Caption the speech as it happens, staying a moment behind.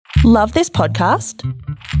Love this podcast?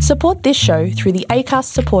 Support this show through the Acast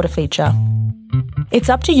supporter feature. It's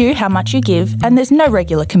up to you how much you give, and there's no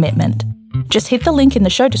regular commitment. Just hit the link in the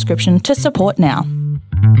show description to support now.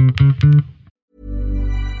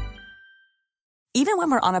 Even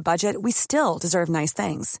when we're on a budget, we still deserve nice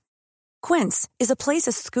things. Quince is a place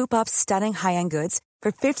to scoop up stunning high-end goods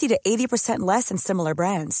for 50 to 80% less than similar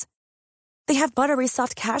brands. They have buttery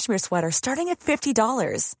soft cashmere sweaters starting at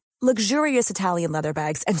 $50, luxurious Italian leather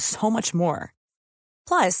bags, and so much more.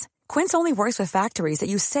 Plus, Quince only works with factories that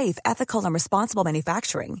use safe, ethical, and responsible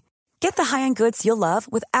manufacturing. Get the high-end goods you'll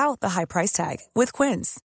love without the high price tag with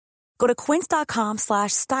Quince. Go to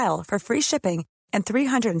quince.com/style for free shipping and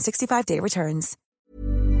 365-day returns.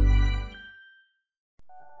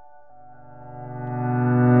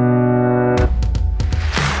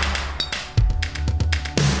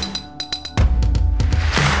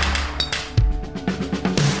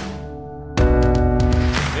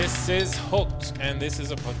 This is Hooked, and this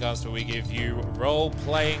is a podcast where we give you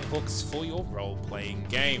role-playing hooks for your role-playing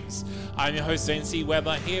games. I'm your host, Zane C.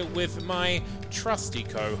 Weber, here with my trusty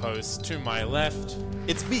co-host. To my left,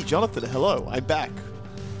 it's me, Jonathan. Hello, I'm back.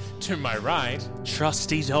 To my right,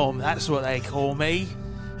 Trusty Dom, that's what they call me.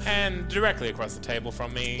 and directly across the table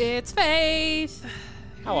from me, It's Faith.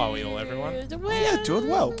 how are we all, everyone? Yeah, doing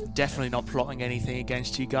well. Definitely not plotting anything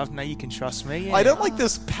against you, Governor. You can trust me. Yeah. I don't like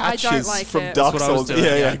this patches like from it. Dark That's what I was Souls. doing.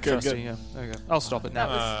 Yeah, Trust good. you, yeah. There we go. I'll stop it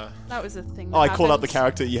now. That was a thing. Oh, I called out happened. the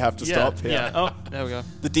character you have to yeah, stop. yeah. Oh, there we go.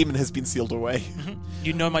 The demon has been sealed away.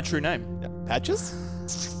 You know my true name. Yeah. Patches?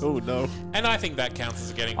 Oh, no. And I think that counts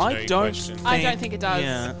as a getting to know I you don't. question. I don't think it does.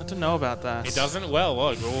 Yeah, I don't know about that. It doesn't? Well,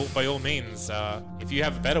 look, by all keeps, if you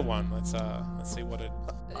have a better one, let's see what it...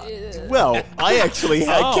 Well, I actually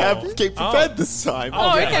had Oh. came prepared this time. Oh,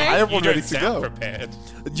 okay. I have You one don't ready to sound go. prepared.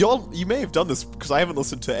 You may have done this because I haven't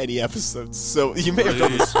listened to any episodes, so you may have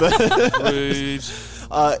done this. Rude.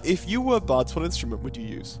 If you were Bards, what instrument would you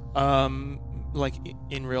use? Like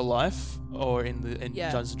in real life or in Yeah.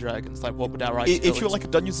 Dungeons and Dragons? Like, what would our right? If you were like a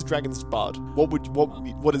Dungeons and Dragons bard,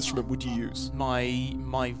 what instrument would you use?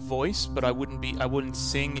 my voice, but I wouldn't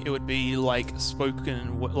sing. It would be like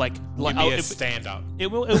spoken, like You'd be a stand-up. It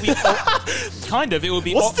will be kind of. It would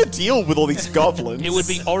be. What's the deal with all these goblins? It would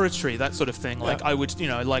be oratory, that sort of thing. Like I would,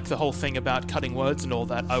 like the whole thing about cutting words and all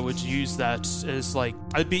that. I would use that as like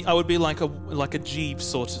I would be like a Jeeves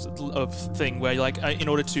sort of thing where like in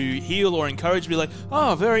order to heal or encourage, be like,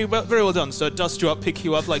 oh, very well done. So dust you up, pick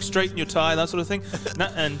you up, like straighten your tie, that sort of thing,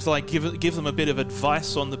 and like give them a bit of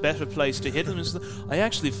advice on the better place to hit them. I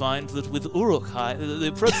actually find that with Uruk-hai, the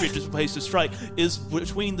appropriate place to strike is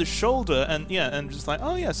between the shoulder and just like,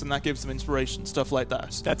 oh yes, and that gives them inspiration, stuff like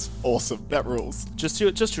that. That's awesome. That rules. Just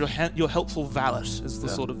your helpful valet is the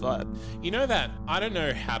sort of vibe. You know that, I don't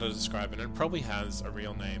know how to describe it, it probably has a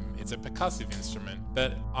real name. It's a percussive instrument,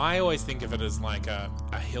 but I always think of it as like a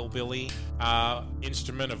hillbilly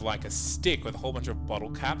instrument of like a stick with a whole bunch of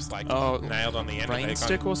bottle caps like nailed on the end. Rain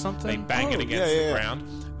stick or something? They bang it against the ground.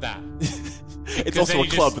 That. It's also a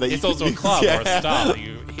club. It's also a club or a star that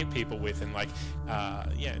you hit people with and like,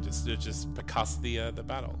 just percuss the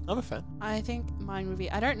battle. I'm a fan. I think mine would be.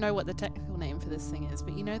 I don't know what the technical name for this thing is,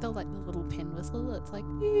 but you know the little pin whistle. It's like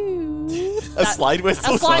A slide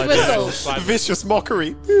whistle. A slide whistle. Vicious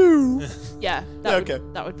mockery. Yeah.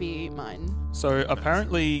 That would be mine. So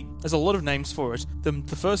apparently, there's a lot of names for it. The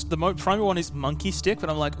primary one is monkey stick, but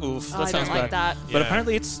I'm like, oof, that I sounds don't like bad. that. But Yeah.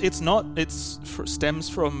 apparently, it's not. Stems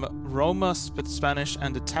from Roma, Spanish,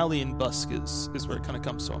 and Italian buskers is where it kind of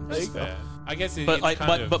comes from. That's fair. I guess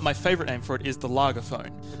But my favorite name for it is the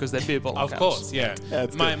lagerphone because they're beer bottle of caps. course, yeah.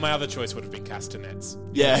 it's My other choice would have been castanets.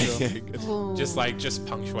 Yeah. Sure. Good. Just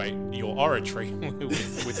punctuate your oratory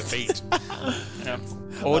with a beat. Yeah.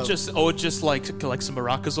 Or just like some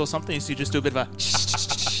maracas or something. So you just do a bit of a.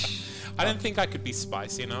 I don't think I could be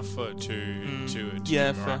spicy enough to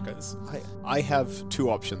yeah, fair. maracas. I have two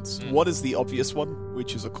options. One is the obvious one,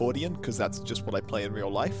 which is accordion, because that's just what I play in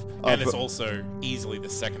real life. And it's but- also easily the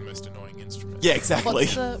second most annoying instrument. yeah, exactly.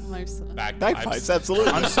 What's the most? Bagpipes,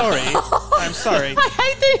 absolutely. I'm sorry. I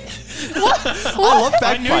hate this. I love bagpipes.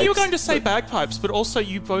 I knew you were going to say bagpipes, but also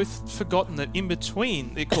you both forgotten that in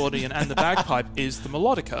between the accordion and the bagpipe is the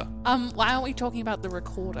melodica. Why aren't we talking about the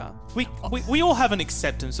recorder? We all have an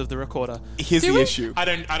acceptance of the recorder. Here's the issue. I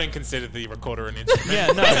don't consider the recorder an instrument. Yeah,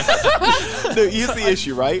 no. No, here's the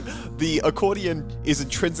issue, right? The accordion is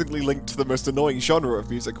intrinsically linked to the most annoying genre of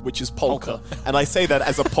music, which is polka. And I say that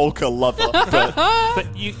as a polka lover. But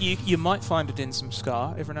But you might find it in some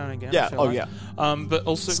ska every now and again. Yeah, I feel oh like. yeah. But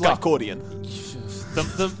also ska accordion.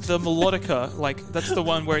 The melodica, like, that's the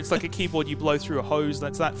one where it's like a keyboard you blow through a hose.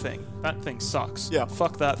 That's that thing. That thing sucks. Yeah.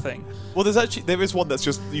 Fuck that thing. Well, there is one that's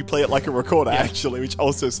just you play it like a recorder, actually, which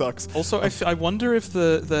also sucks. Also, I wonder if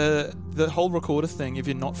the whole recorder thing, if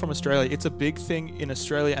you're not from Australia, it's a big thing in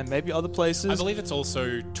Australia and maybe other places. I believe it's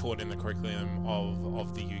also taught in the curriculum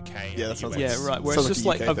of the UK. Yeah, and that sounds the Yeah, US. right. Where Sounds it's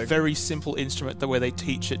like just a like UK a thing. very simple instrument, where they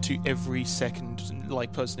teach it to every second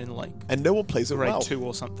like person in like And no one plays it grade well. 2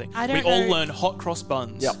 or something. I don't we all know. learn hot cross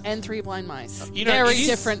buns. Yep. And Three Blind Mice. You know, Very it is-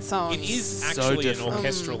 different songs. It is So actually an different.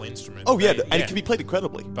 orchestral instrument. Oh, yeah, They- and it can be played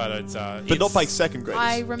incredibly. But it's But not by second graders.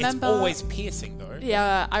 I it's remember. always piercing though.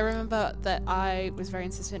 Yeah, I remember that I was very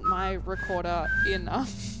insistent. My recorder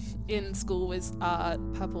in school was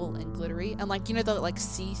purple and glittery, and like, you know, the like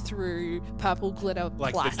see-through purple glitter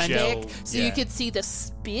Like the plastic, gel, so yeah. you could see the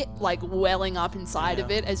spit like welling up inside of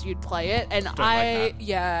it as you'd play it. And like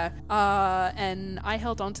and I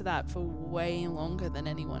held on to that for way longer than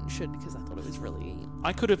anyone should, because I thought it was really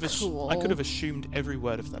I could have Cool. I could have assumed every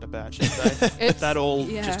word of that about you. It's- That all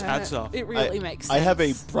yeah, just adds up. It really makes sense. I have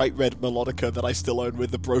a bright red melodica that I still own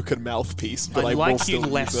with the broken mouthpiece, but I will like still you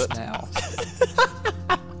less use it. now.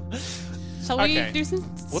 Shall we Okay. do some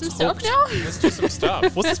What's stuff hooked? now? Let's do some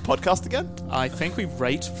stuff. What's this podcast again? I think we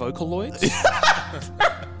rate Vocaloids.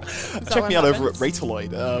 Check me out over at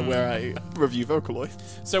Rataloid, where I review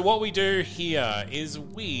Vocaloids. So what we do here is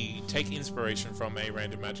we take inspiration from a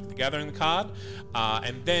random Magic the Gathering card,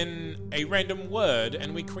 and then a random word,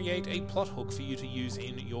 and we create a plot hook for you to use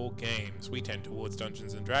in your games. We tend towards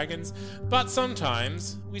Dungeons and Dragons, but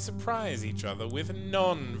sometimes we surprise each other with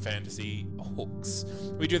non-fantasy hooks.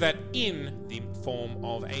 We do that in the form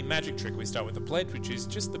of a magic trick. We start with a pledge, which is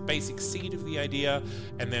just the basic seed of the idea,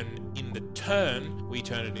 and then in the turn, we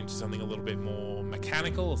turn it into something a little bit more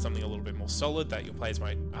mechanical, or something a little bit more solid that your players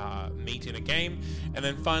might meet in a game. And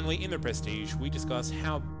then finally, in the Prestige, we discuss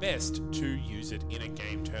how best to use it in a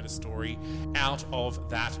game, turn a story out of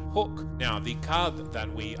that hook. Now, the card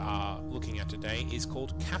that we are looking at today is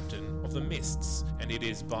called Captain of the Mists, and it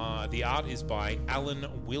is the art is by Alan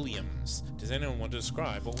Williams. Does anyone want to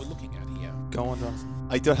describe what we're looking at here? Go on, Jonathan.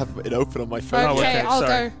 I don't have it open on my phone. Okay, okay, I'll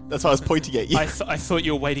sorry. go. That's why I was pointing at you. I thought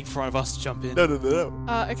you were waiting for one of us to jump in. No.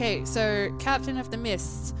 Okay, so Captain of the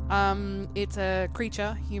Mists. It's a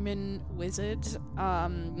creature, human wizard.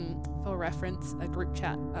 For reference, a group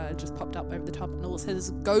chat just popped up over the top and all it says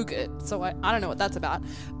Go-Gurt. So I don't know what that's about.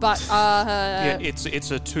 But Yeah,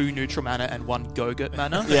 it's a 2 neutral mana and 1 Go-Gurt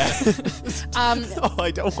mana. Yeah. Oh,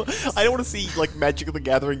 I don't want to see like Magic the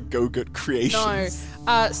Gathering Go-Gurt creations.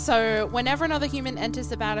 No. So whenever another human enters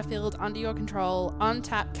the battlefield under your control,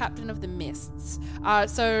 untap Captain of the Mists.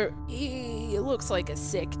 So he looks like a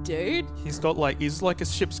sick dude. He's like a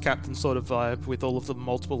ship's captain sort of vibe with all of the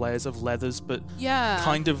multiple layers of leathers, but Yeah.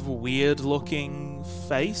 kind of weird looking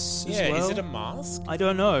face as Yeah, well. is it a mask? I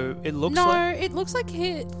don't know. It looks No, like it looks like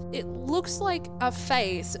it looks like a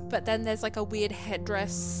face, but then there's like a weird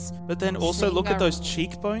headdress but then also thing look at those ar-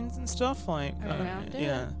 cheekbones and stuff like around it.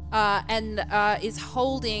 yeah. And is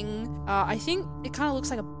holding. I think it kind of looks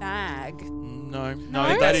like a bag. No,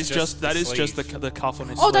 No? that is Just just the just sleeve. the cuff on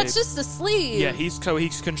his Oh, sleeve. that's just the sleeve. Yeah, he's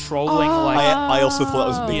controlling Oh. like I also thought that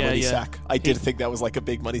was a big Yeah, money yeah. sack. I did think that was like a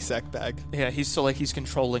big money sack bag. yeah, he's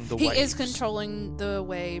controlling the He waves. is controlling the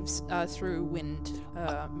waves through wind,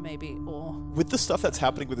 maybe, or With the stuff that's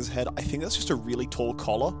happening with his head, I think that's just a really tall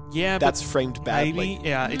collar. Yeah, That's but framed badly. maybe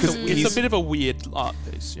yeah, Because it's he's- a bit of a weird art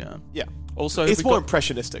piece. Yeah. Yeah. Also, It's have we more got-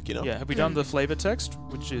 impressionistic, you know? Yeah, have we done the flavor text,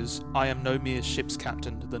 which is I am no mere ship's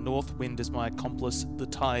captain. The north wind is my accomplice. The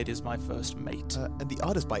tide is my first mate. And the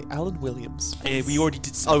art is by Alan Williams. We already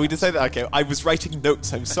did. Say Oh, we did say that? Okay. I was writing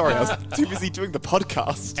notes. I'm sorry. I was too busy doing the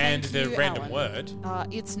podcast. And Thank the you, random Alan. word,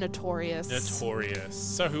 it's notorious. notorious.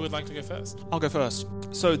 So who would like to go first? I'll go first.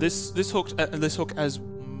 So this hook as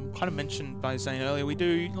kind of mentioned by Zane earlier, we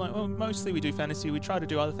do mostly we do fantasy. We try to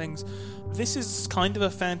do other things. This is kind of a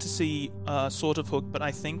fantasy sort of hook, but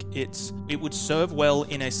I think it would serve well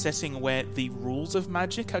in a setting where the rules of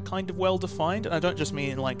magic are kind of well defined. And I don't just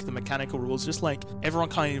mean like the mechanical rules, just like everyone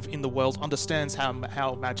kind of in the world understands how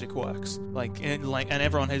magic works. And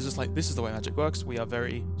everyone is just like, this is the way magic works. We are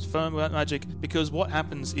very firm about magic, because what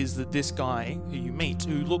happens is that this guy who you meet,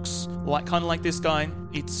 who looks like kind of like this guy,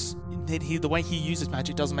 the way he uses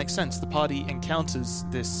magic doesn't make sense. The party encounters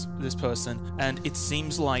this person, and it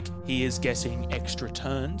seems like he is getting extra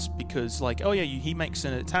turns because, like, oh yeah, he makes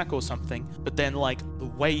an attack or something, but then like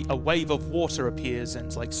a wave of water appears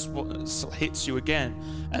and like hits you again,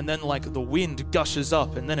 and then like the wind gushes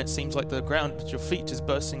up, and then it seems like the ground at your feet is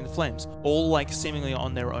bursting into flames, all like seemingly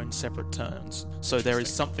on their own separate turns. So there is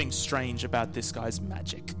something strange about this guy's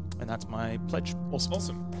magic. And that's my pledge.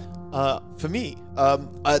 Awesome. For me,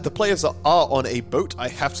 the players are on a boat. I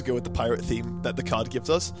have to go with the pirate theme that the card gives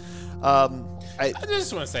us. I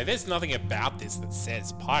just want to say, there's nothing about this that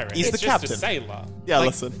says pirate. He's it's the just captain. a sailor. Yeah, Like,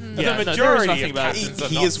 listen. The Yeah, no, there is majority nothing of about it. captains are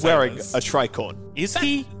He not is wearing sailors. a tricorn. Is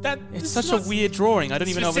he? It's It's such a not weird drawing. I don't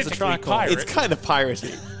even know if it's a specifically tricorn. pirate. It's kind of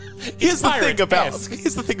piratey. Here's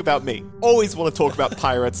the thing about me. Always want to talk about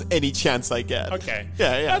pirates any chance I get. Okay.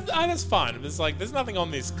 Yeah. That's fine. There's nothing on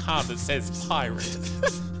this card that says pirate.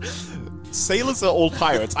 Sailors are all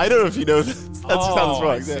pirates. I don't know if you know this. That sounds I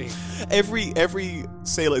wrong. see. Every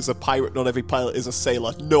sailor is a pirate. Not every pilot is a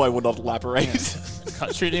sailor. No, I will not elaborate.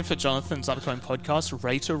 Tune in for Jonathan's upcoming podcast,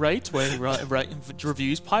 Rate or Rate, where he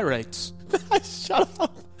reviews pirates. Shut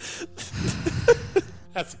up.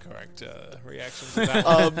 That's the correct reaction to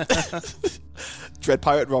that. Dread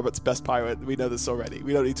Pirate Robert's best pirate. We know this already.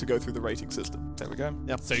 We don't need to go through the rating system. There we go.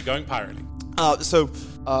 Yeah. So you're going pirating.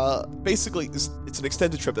 Basically, it's an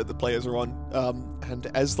extended trip that the players are on, and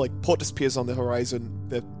as like port disappears on the horizon,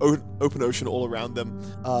 the open ocean all around them,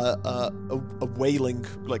 a wailing,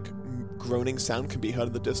 like groaning sound can be heard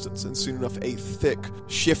in the distance, and soon enough, a thick,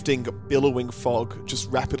 shifting, billowing fog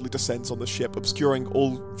just rapidly descends on the ship, obscuring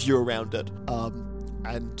all view around it.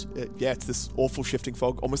 It's this awful shifting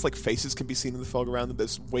fog. Almost like faces can be seen in the fog around them.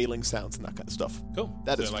 There's wailing sounds and that kind of stuff. Cool.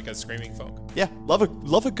 That so is- like a screaming fog. Yeah, love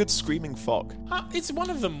a good screaming fog. It's one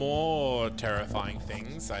of the more terrifying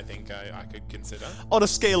things I think I could consider. On a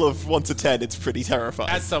scale of 1 to 10, it's pretty terrifying.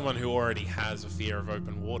 As someone who already has a fear of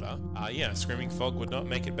open water, screaming fog would not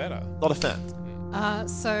make it better. Not a fan.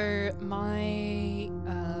 So my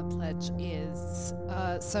pledge is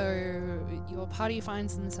so your party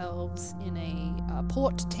finds themselves in a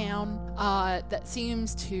port town that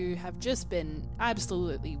seems to have just been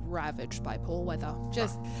absolutely ravaged by poor weather.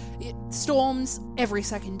 Storms every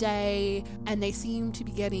second day, and they seem to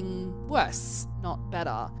be getting worse, not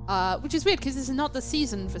better. Which is weird because this is not the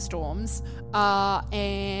season for storms.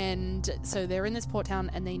 And so they're in this port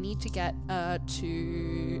town, and they need to get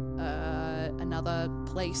to another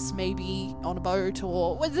place, maybe on a boat,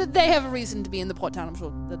 or they have a reason to be in the port town. I'm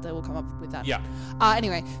sure that they will come up with that. Yeah.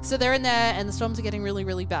 Anyway, so they're in there, and the storms are getting really,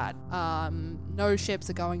 really bad. No ships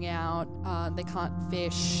are going out. They can't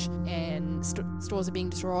fish, and stores are being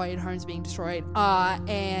destroyed. Homes are being destroyed.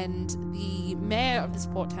 And the mayor of this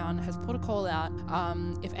port town has put a call out.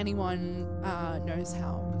 If anyone knows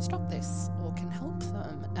how to stop this or can help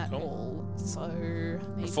them at all, so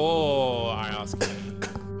maybe. Before I ask any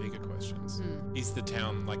bigger questions, is the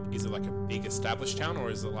town is it like a big established town, or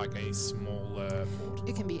is it like a smaller port?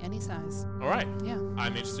 It can be any size. All right. Yeah.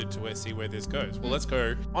 I'm interested to see where this goes. Well, let's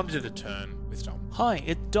go on to the turn with Dom. Hi,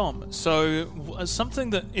 it's Dom. So,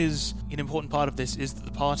 something that is an important part of this is that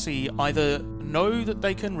the party either know that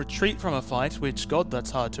they can retreat from a fight, which, God, that's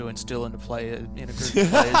hard to instill in a group of players,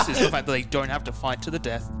 is the fact that they don't have to fight to the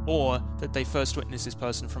death, or that they first witness this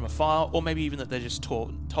person from afar, or maybe even that they're just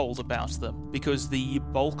told about them. Because the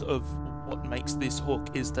bulk of what makes this hook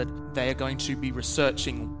is that they are going to be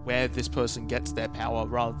researching where this person gets their power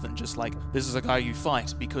rather than just like, this is a guy you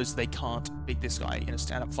fight, because they can't beat this guy in a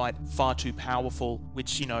stand-up fight. Far too powerful,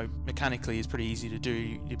 which, mechanically is pretty easy to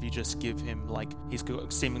do if you just give him, he's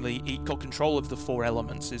got control of the 4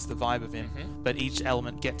 elements is the vibe of him, but each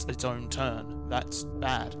element gets its own turn. That's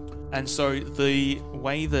bad. And so the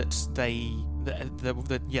way that the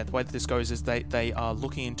way that this goes is they are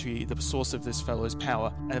looking into the source of this fellow's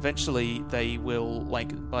power, and eventually they will,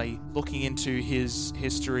 by looking into his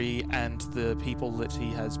history and the people that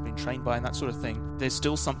he has been trained by and that sort of thing, there's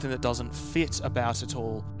still something that doesn't fit about it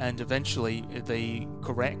all, and eventually the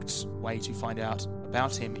correct way to find out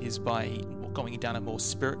about him is by going down a more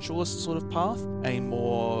spiritualist sort of path, a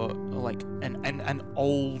more an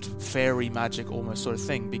old fairy magic almost sort of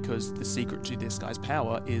thing, because the secret to this guy's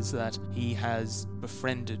power is that he has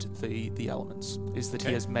befriended the elements, is that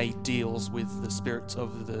he has made deals with the spirits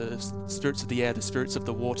of the air, the spirits of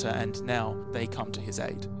the water, and now they come to his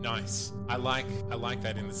aid. Nice. I like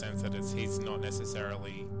that in the sense that he's not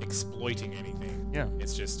necessarily exploiting anything. Yeah.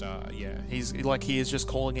 It's just He's he is just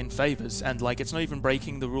calling in favors, and it's not even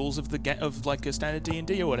breaking the rules of a standard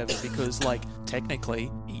D&D or whatever, because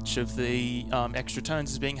technically each of the extra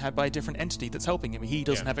turns is being had by a different entity that's helping him. He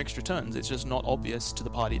doesn't have extra turns. It's just not obvious to the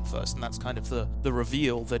party at first, and that's kind of the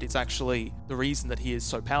reveal that it's actually the reason that he is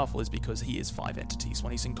so powerful is because he is 5 entities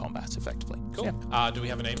when he's in combat effectively. Cool. Yeah. Do we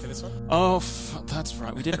have a name for this one? Oh, that's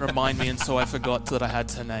right. We didn't remind me, and so I forgot that I had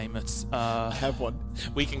to name it. I have one.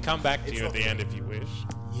 We can come back to you at the end if you wish.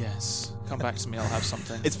 Yes. Come back to me, I'll have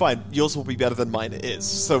something. It's fine. Yours will be better than mine is,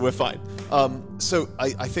 so we're fine. So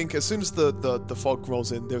I think as soon as the fog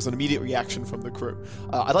rolls in, there's an immediate reaction from the crew.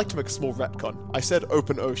 I'd like to make a small retcon. I said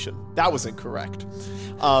open ocean. That was incorrect.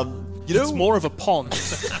 It's more of a pond.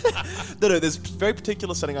 No, there's a very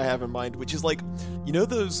particular setting I have in mind, which is like, you know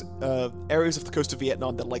those areas of the coast of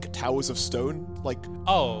Vietnam that are like towers of stone? Like,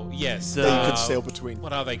 Oh, yes. that you could sail between.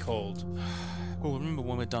 What are they called? Well, remember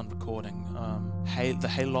when we're done recording, the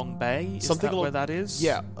Halong Bay? Is Something that where that is?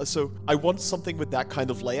 Yeah, so I want something with that kind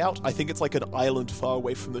of layout. I think it's like an island far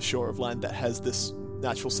away from the shore of land that has this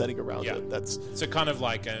natural setting around Yeah. it. That's So kind of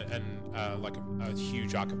like a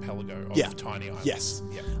huge archipelago of Yeah. tiny islands. yes.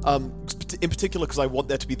 Yeah. In particular, because I want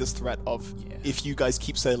there to be this threat of if you guys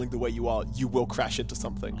keep sailing the way you are, you will crash into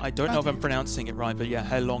something. I don't know if I'm pronouncing it right, but yeah,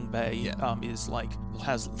 Halong Bay is like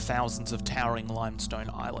has thousands of towering limestone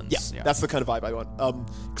islands. Yeah, that's the kind of vibe I want.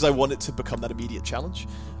 Because I want it to become that immediate challenge.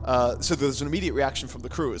 So there's an immediate reaction from the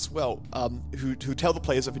crew as well, who tell the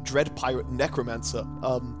players of a dread pirate necromancer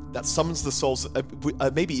that summons the souls,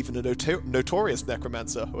 maybe even a notorious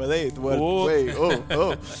necromancer. Were they the word?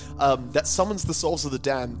 Oh. That summons the souls of the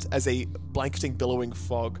damned as a blanketing, billowing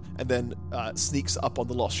fog, and then sneaks up on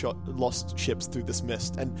the lost ships through this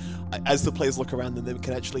mist. And as the players look around them, they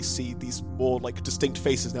can actually see these more like distinct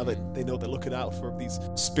faces now that they know they're looking out for these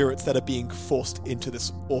spirits that are being forced into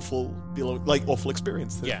this awful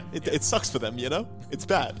experience. Yeah. It sucks for them, you know? It's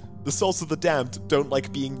bad. The souls of the damned don't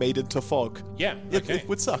like being made into fog. Yeah, okay. It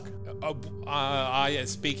would suck.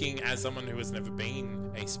 Speaking as someone who has never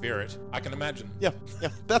been a spirit, I can imagine. Yeah.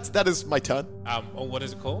 That is my turn. Or what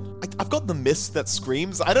is it called? I've got the mist that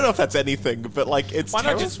screams. I don't know if that's anything, but like it's Why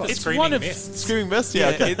not just terrifying. the It's screaming one of- mist? Screaming mist? Yeah,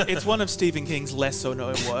 okay. It's one of Stephen King's lesser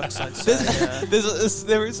known works, I'd say.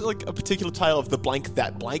 There is like a particular title of the blank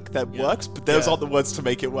that works, but those aren't the words to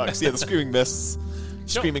make it work. So yeah, the screaming mists,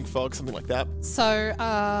 screaming fog, something like that. So,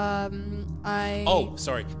 Oh,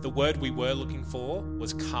 sorry. The word we were looking for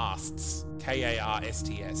was casts.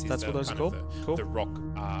 K-A-R-S-T-S. That's what those are called? Cool. The rock.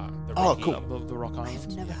 Oh, rocky- cool. The Rock I've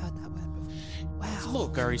Islands. never heard that word before. Wow.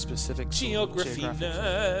 Very specific. Geography geographic.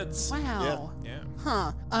 nerds. Wow. Yeah.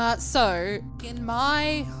 Huh. So, in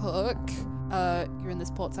my hook, you're in this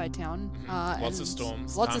portside town. Lots of and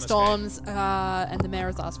storms, Lots of can't storms, and the mayor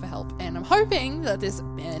has asked for help. And I'm hoping that this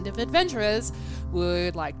band of adventurers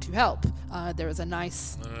would like to help. There is a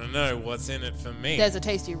nice... I don't know what's in it for me. There's a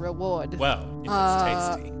tasty reward. Well, if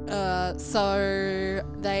it's tasty. So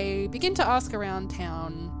they begin to ask around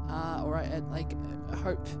town, or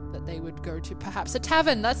hope that they would go to perhaps a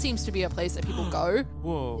tavern. That seems to be a place that people go.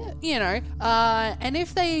 Whoa. You know, and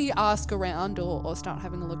if they ask around or start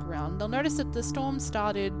having a look around, they'll notice that the storm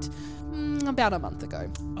started about a month ago.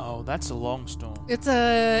 Oh, that's a long storm. It's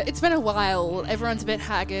been a while. Everyone's a bit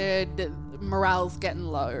haggard. Morale's getting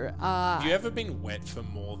low. Have you ever been wet for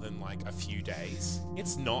more than like a few days?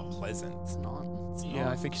 It's not pleasant. It's not. Yeah,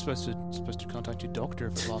 I think you're supposed to contact your doctor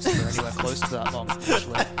if it lasts for anywhere close to that long.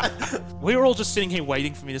 Actually, we were all just sitting here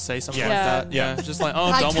waiting for me to say something like Yeah. that. Yeah, just like, oh,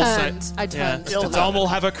 I Dom turned. will say. I turned. Yeah, Dom will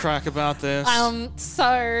have a crack about this. So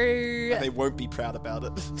And they won't be proud about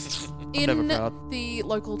it. never in proud. the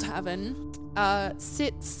local tavern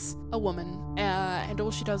sits a woman, and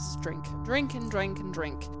all she does is drink.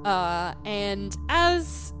 And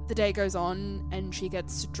as the day goes on and she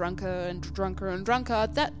gets drunker and drunker and drunker,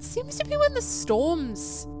 that seems to be when the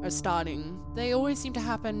storms are starting. They always seem to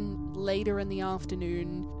happen later in the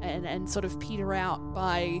afternoon and sort of peter out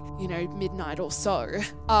by, midnight or so.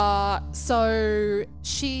 So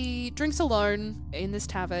she drinks alone in this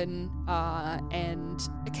tavern, and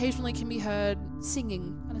occasionally can be heard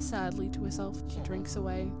singing kind of sadly to herself. She drinks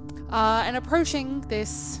away. And approaching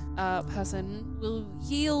this person will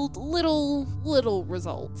yield little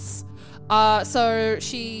results. So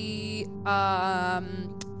she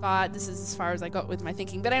this is as far as I got with my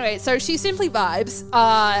thinking. But anyway, so she simply vibes.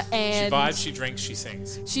 And She vibes, she drinks, she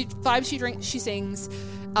sings. She vibes, she drinks, she sings.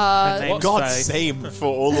 name's God, Faye. same for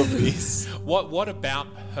all of these. What about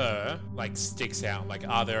her like sticks out? Like,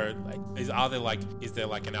 is there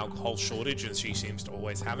like an alcohol shortage and she seems to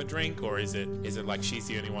always have a drink, or is it like she's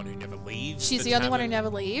the only one who never leaves? She's the only one who tavern? never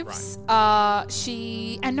leaves.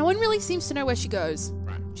 And no one really seems to know where she goes.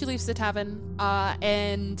 Right. She leaves the tavern,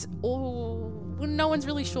 and no one's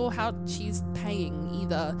really sure how she's paying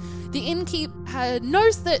either. The innkeep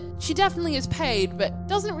knows that she definitely is paid, but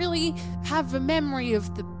doesn't really have a memory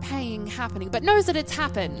of the paying happening, but knows that it's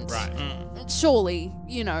happened. Right. Surely,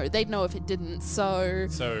 they'd know if it didn't, so...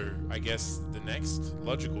 So I guess the next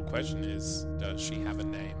logical question is, does she have a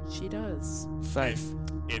name? She does. Faith.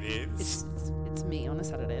 It is. It's it's me on a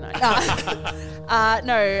Saturday night.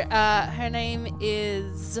 Her name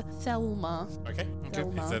is Thelma. Okay.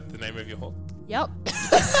 Thelma. Is that the name of your hawk? Yep.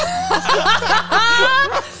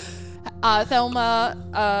 Thelma,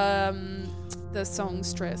 the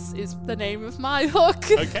songstress is the name of my hook.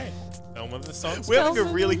 Okay. Thelma the song. We're having a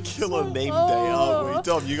really killer name day, aren't we?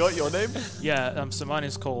 Dom, you got your name? Yeah, so mine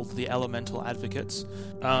is called the Elemental Advocates.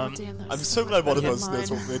 Damn, that's I'm so glad one of us mine.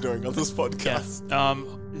 knows what we're doing on this podcast.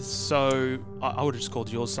 So I would have just called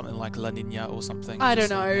yours something like La Niña or something. I don't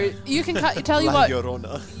Just know. like- You can tell you La what.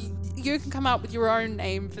 Llorona. You can come up with your own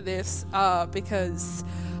name for this because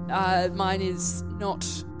mine is not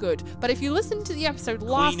good. But if you listened to the episode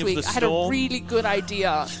last of week, the I had a Storm. really good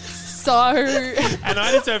idea. So And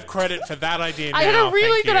I deserve credit for that idea now. I had a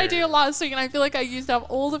really Thank good you. idea last week, and I feel like I used up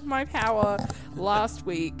all of my power last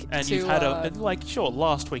week. And to, you've had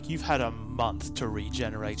last week you've had a month to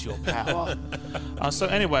regenerate your power. So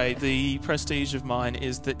anyway, the prestige of mine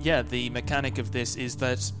is that, the mechanic of this is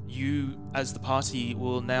that you, as the party,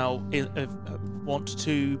 will now want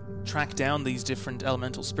to track down these different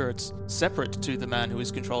elemental spirits separate to the man who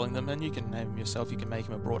is controlling them, and you can name him yourself, you can make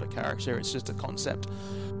him a broader character, it's just a concept.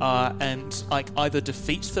 And either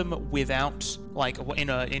defeat them without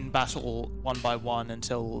in battle one by one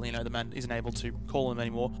until the man isn't able to call them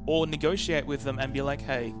anymore, or negotiate with them and be like,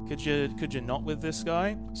 hey, could you not with this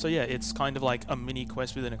guy? So it's kind of like a mini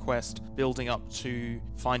quest within a quest, building up to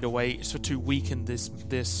find a way to weaken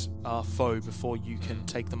this foe before you can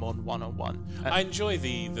take them on one. I enjoy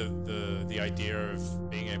the idea of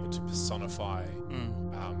being able to personify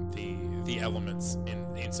the elements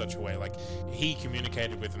in such a way. Like, he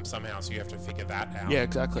communicated with them somehow, so you have to figure that out. Yeah,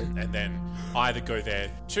 exactly. And then either go there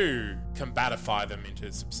to combatify them into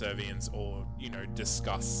subservience, or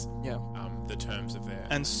discuss the terms of their.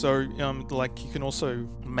 And so, you can also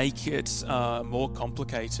make it more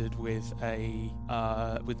complicated with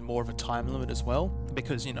with more of a time limit as well,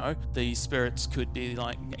 because the spirits could be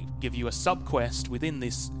give you a sub quest within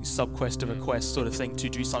this sub quest of a quest sort of thing to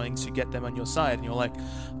do something to get them on your side, and you're like,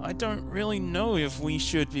 I don't really know if we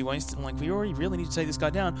should be wasting. We already really need to take this guy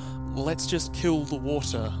down. Let's just kill the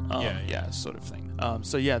water. Sort of thing.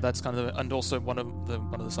 That's kind of, and also one of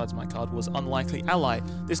the sides of my card was unlikely ally.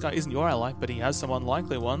 This guy isn't your ally, but he has some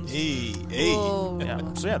unlikely ones. Whoa.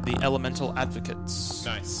 The elemental advocates.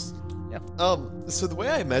 Nice. So the way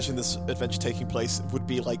I imagine this adventure taking place would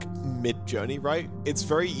be mid-journey, right? It's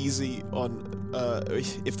very easy on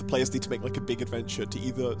if the players need to make a big adventure to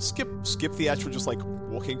either skip the actual just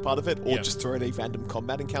walking part of it, or just throw in a random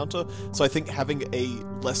combat encounter. So I think having a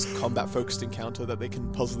less combat focused encounter that they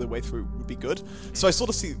can puzzle their way through would be good. So I sort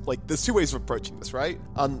of see there's two ways of approaching this, right?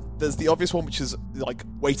 There's the obvious one, which is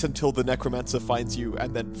wait until the necromancer finds you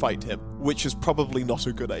and then fight him, which is probably not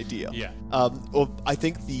a good idea. Yeah. Or I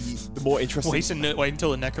think the more interesting Wait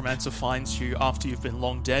until the necromancer finds you after you've been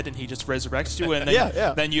long dead, and he just resurrects you, and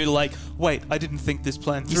then, then you're like, wait, I didn't think this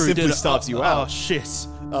plan through. He simply did it? starves you out. Oh shit.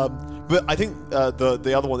 But I think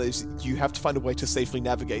the other one is you have to find a way to safely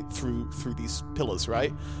navigate through these pillars,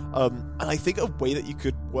 right? And I think a way that you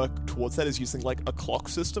could work towards that is using a clock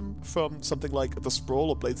system from something like The Sprawl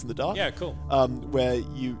or Blades in the Dark. Yeah, cool. Where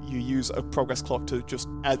you use a progress clock to just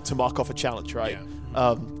mark off a challenge, right?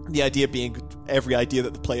 Yeah. The idea being every idea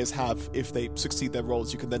that the players have, if they succeed their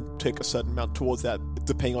roles, you can then take a certain amount towards that,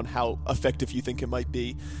 depending on how effective you think it might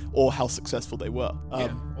be or how successful they were.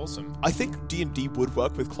 Awesome. I think D&D would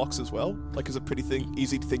work with clocks as well, as a pretty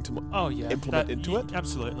easy thing to implement into it,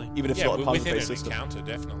 Absolutely. even if not part of the within base an system. encounter,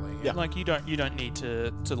 definitely. Yeah. You don't need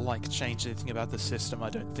to change anything about the system, I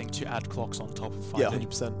don't think, to add clocks on top of Yeah,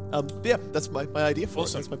 5e. 100%. That's my idea for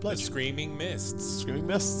Awesome. it. That's my The pledge. Screaming Mists. Screaming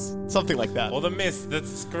Mists, something like that. Or the mist that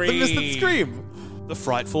screams. The mist that scream. The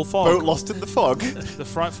frightful fog. Boat lost in the fog. The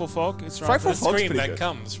frightful fog. It's right. Frightful The fog's scream pretty that good.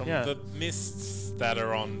 comes from Yeah. the mists that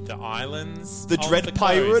are on the islands. The of dread the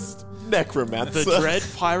pirate coast. necromancer. The dread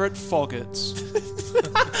pirate foggarts.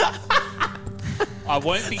 I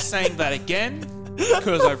won't be saying that again,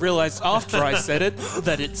 because I realised after I said it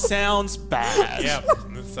that it sounds bad. Yeah,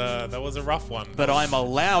 that was a rough one. But I'm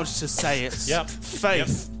allowed to say it. Yep.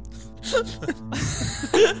 Faith.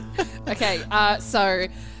 Okay, so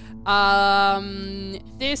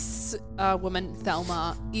this woman,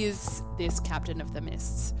 Thelma, is this captain of the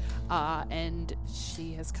mists, and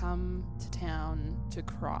she has come to town to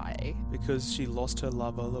cry. Because she lost her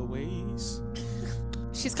lover, Louise.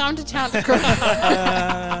 She's come to town to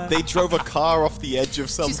cry. They drove a car off the edge of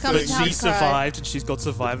something. come to town She to cry. survived, and she's got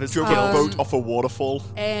survivors. Drove guilt. a boat off a waterfall.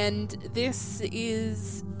 And this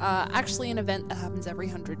is actually an event that happens every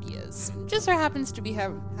 100 years. Just so happens to be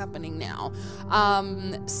happening now.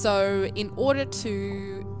 So in order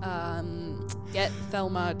to get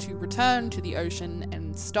Thelma to return to the ocean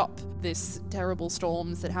and stop this terrible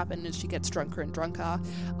storms that happen as she gets drunker and drunker,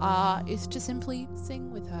 is to simply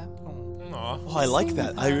sing with her. Aw. Oh, I like Sing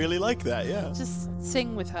that. with I her. really like that, yeah. Just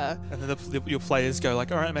sing with her. And then your players go like,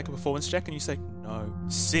 all right, make a performance check, and you say, no,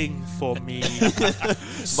 sing for me.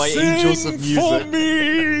 My angels of music. for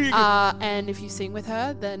me! And if you sing with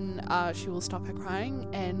her, then she will stop her crying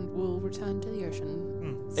and will return to the ocean.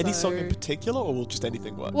 Any So- song in particular, or will just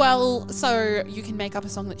anything work? Well, so you can make up a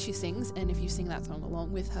song that she sings, and if you sing that song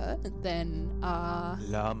along with her, then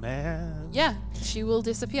La mer. yeah, she will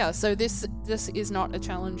disappear. So this is not a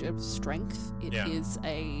challenge of strength. It is Yeah.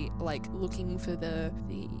 a like looking for the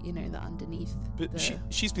underneath. But the,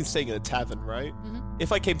 she's been staying in a tavern, right? Mhm.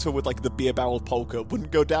 If I came to her with like the beer barrel polka,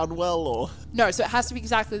 wouldn't go down well, or No, so it has to be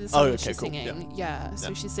exactly the song Oh, that okay, she's cool, singing. Yeah. So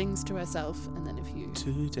Yeah. she sings to herself, and then if you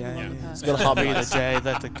Today It's gotta will be the harmonize. day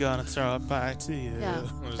that they're gonna throw it back to you. yeah,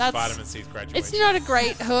 It was that's Vitamin C's graduation. it's not a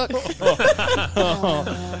great hook.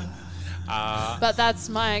 But that's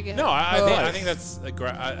my No, I hook. think that's a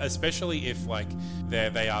great, especially if like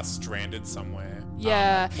they are stranded somewhere.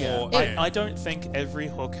 Yeah. Or, I don't think every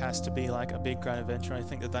hook has to be like a big grand adventure. I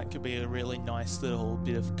think that could be a really nice little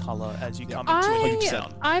bit of color as you come into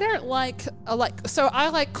it. I don't like so I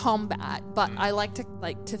like combat, but I like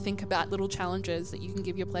to think about little challenges that you can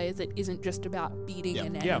give your players that isn't just about beating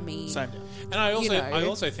an enemy. Same. And I know.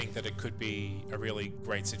 also think that it could be a really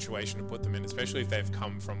great situation to put them in, especially if they've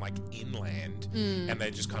come from like inland and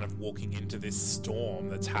they're just kind of walking into this storm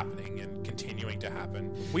that's happening and continuing to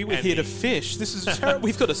happen. We were And here to the- fish. This is terrible.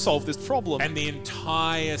 We've got to solve this problem. And the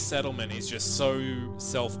entire settlement is just so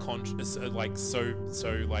self-conscious, like so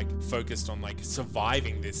focused on like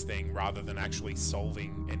surviving this thing rather than actually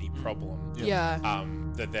solving any problem. Yeah.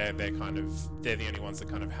 That they're the only ones that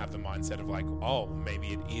kind of have the mindset of like, oh, maybe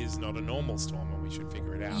it is not a normal storm and we should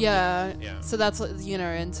figure it out. Yeah. Yeah. So that's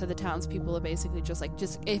and so the townspeople are basically just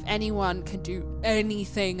if anyone can do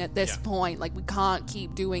anything at this Yeah. point, like we can't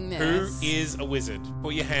keep doing Who this. is a wizard?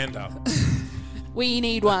 Put your hand up. We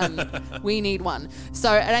need one. We need one.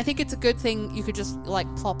 So, and I think it's a good thing you could just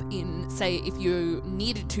like plop in, say, if you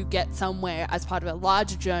needed to get somewhere as part of a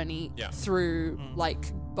larger journey Yeah. through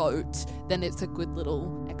like boat, then it's a good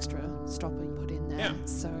little extra stopper you put in there. Yeah.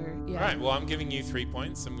 So, yeah. All right. Well, I'm giving you 3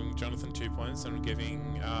 points. I'm giving Jonathan 2 points. I'm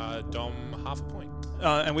giving Dom half a point.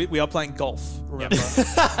 And we are playing golf, remember?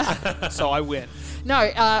 So I win. No,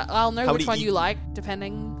 I'll know How which many one you like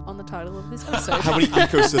depending on the title of this episode. how many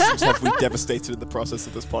ecosystems have we devastated in the process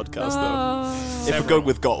of this podcast, though? If we're going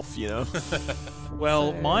with golf,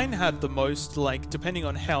 Well, So- mine had the most, like, depending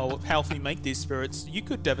on how powerful you make these spirits, you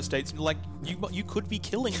could devastate some, like, you could be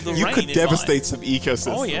killing the you rain could in devastate mine. some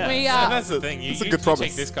ecosystems. Oh, yeah. We, And that's the thing. It's a You good promise.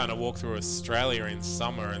 take this kind of walk through Australia in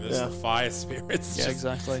summer, and there's Yeah. the fire spirits. Yeah, just-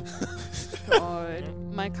 exactly. God,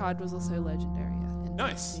 my card was also legendary.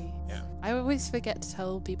 Nice. Yeah. I always forget to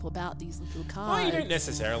tell people about these little cards. Well, you don't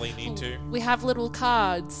necessarily need to. We have little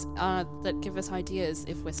cards that give us ideas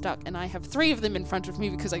if we're stuck, and I have 3 of them in front of me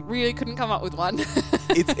because I really couldn't come up with one.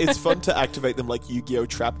 It's fun to activate them like Yu-Gi-Oh!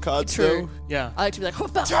 Trap cards, True. Yeah. I like to be like,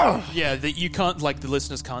 "Hoppa!" Yeah, that you can't, like, the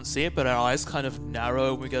listeners can't see it, but our eyes kind of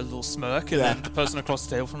narrow, we get a little smirk, and Yeah. then the person across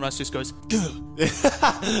the table from us just goes,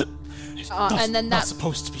 and then not that,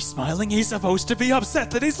 supposed to be smiling, he's supposed to be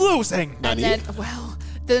upset that he's losing. and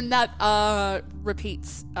then that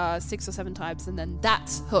repeats 6 or 7 times, and then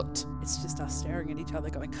that's hooked. It's just us staring at each other,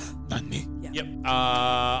 going, Yep.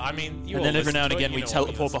 I mean, you And all then every listen now and to it, again you we know what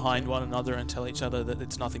teleport you listen behind to. one another and tell each other that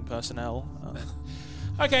it's nothing personnel.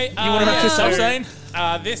 Okay. You want to wrap this up, so, Zane?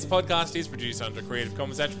 This podcast is produced under Creative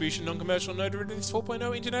Commons Attribution, Non-Commercial, No Derivatives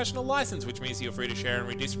 4.0 International License, which means you're free to share and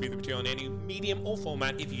redistribute the material in any medium or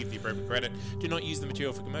format if you give the appropriate credit. Do not use the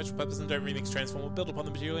material for commercial purposes and don't remix, transform, or build upon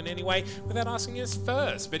the material in any way without asking us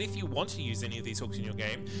first. But if you want to use any of these hooks in your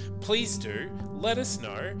game, please do. Let us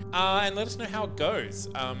know, and let us know how it goes.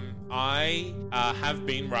 I have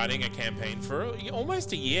been writing a campaign for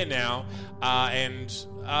almost a year now, and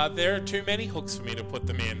there are too many hooks for me to put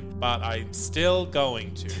them in, but I'm still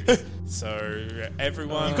going to. So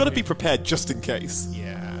everyone, You've got to be prepared just in case.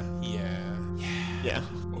 Yeah. Yeah.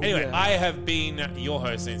 Anyway, Yeah. I have been your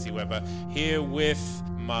host, Nancy Weber, here with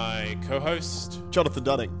my co-host. Jonathan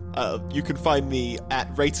Dunning. You can find me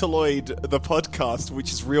at Rataloid, the podcast,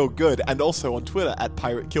 which is real good, and also on Twitter at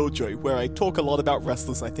Pirate Killjoy, where I talk a lot about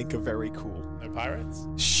wrestlers I think are very cool. No pirates.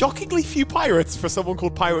 Shockingly few pirates for someone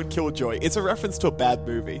called Pirate Killjoy. It's a reference to a bad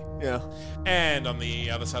movie. Yeah. And on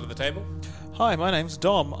the other side of the table, Hi, my name's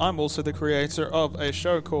Dom. I'm also the creator of a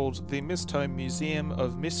show called The Mistome Museum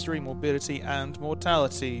of Mystery, Morbidity, and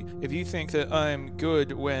Mortality. If you think that I'm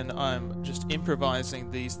good when I'm just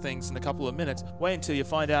improvising these things in a couple of minutes, wait until you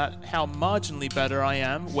find out how marginally better I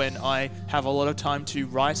am when I have a lot of time to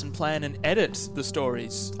write and plan and edit the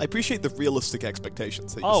stories. I appreciate the realistic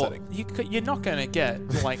expectations that you're setting. You're not going to get,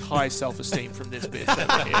 like, high self-esteem from this bitch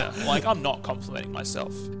over here. Like, I'm not complimenting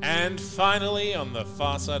myself. And finally, on the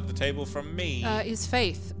far side of the table from me, is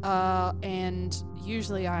Faith. And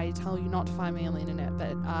usually I tell you not to find me on the internet,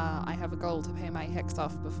 but I have a goal to pay my hex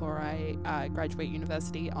off before I graduate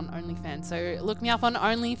university on OnlyFans. So look me up on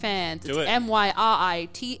OnlyFans. Do it.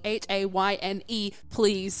 MYRITHAYNE,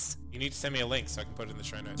 please. You need to send me a link so I can put it in the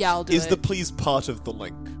show notes. Yeah, I'll do it. Is the please part of the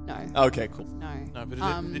link? No. Okay, cool. No. No, but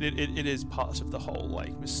it is part of the whole,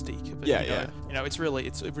 like, mystique of it. Yeah, you know? yeah. You know, it's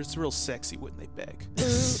real sexy when they beg.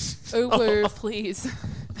 Ooh, please.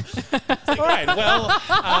 All right, well,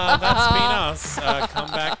 that's been us. Come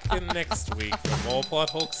back next week for more plot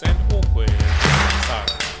hooks and awkward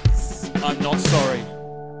silence. I'm not sorry.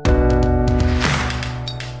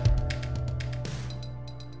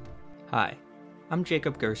 Hi, I'm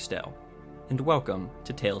Jacob Gerstel, and welcome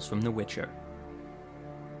to Tales from the Witcher.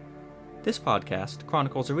 This podcast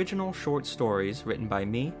chronicles original short stories written by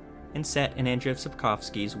me and set in Andrzej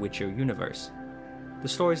Sapkowski's Witcher universe. The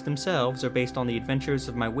stories themselves are based on the adventures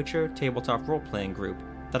of my Witcher tabletop role-playing group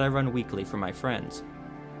that I run weekly for my friends.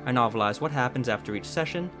 I novelize what happens after each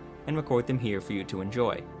session and record them here for you to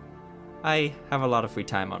enjoy. I have a lot of free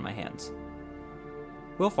time on my hands.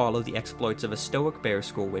 We'll follow the exploits of a stoic bear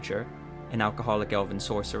school witcher, an alcoholic elven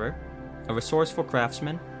sorcerer, a resourceful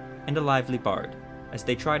craftsman, and a lively bard, as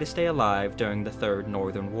they try to stay alive during the Third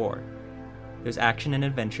Northern War. There's action and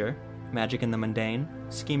adventure, magic and the mundane,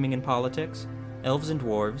 scheming and politics, elves and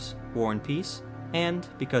dwarves, war and peace, and,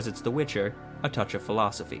 because it's The Witcher, a touch of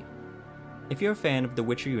philosophy. If you're a fan of the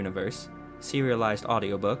Witcher universe, serialized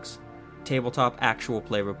audiobooks, tabletop actual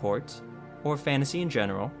play reports, or fantasy in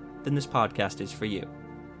general, then this podcast is for you.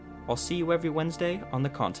 I'll see you every Wednesday on the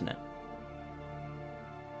continent.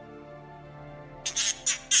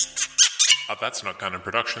 That's Not Canon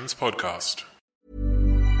Productions podcast.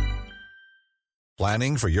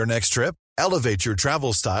 Planning for your next trip? Elevate your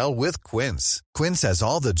travel style with Quince. Quince has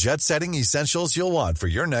all the jet-setting essentials you'll want for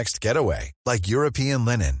your next getaway, like European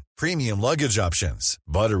linen, premium luggage options,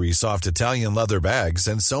 buttery soft Italian leather bags,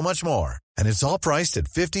 and so much more. And it's all priced at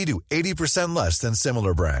 50 to 80% less than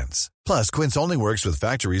similar brands. Plus, Quince only works with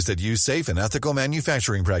factories that use safe and ethical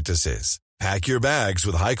manufacturing practices. Pack your bags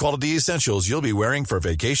with high-quality essentials you'll be wearing for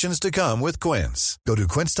vacations to come with Quince. Go to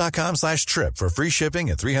quince.com/trip for free shipping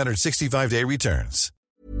and 365-day returns.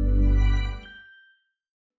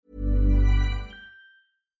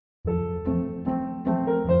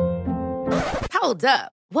 Hold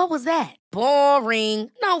up. What was that? Boring.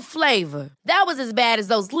 No flavor. That was as bad as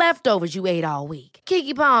those leftovers you ate all week.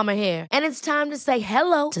 Keke Palmer here, and it's time to say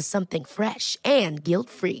hello to something fresh and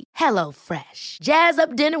guilt-free. HelloFresh. Jazz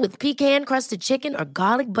up dinner with pecan-crusted chicken or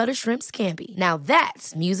garlic butter shrimp scampi. Now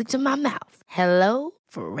that's music to my mouth.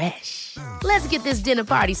 HelloFresh. Let's get this dinner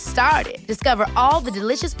party started. Discover all the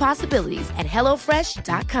delicious possibilities at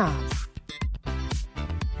HelloFresh.com.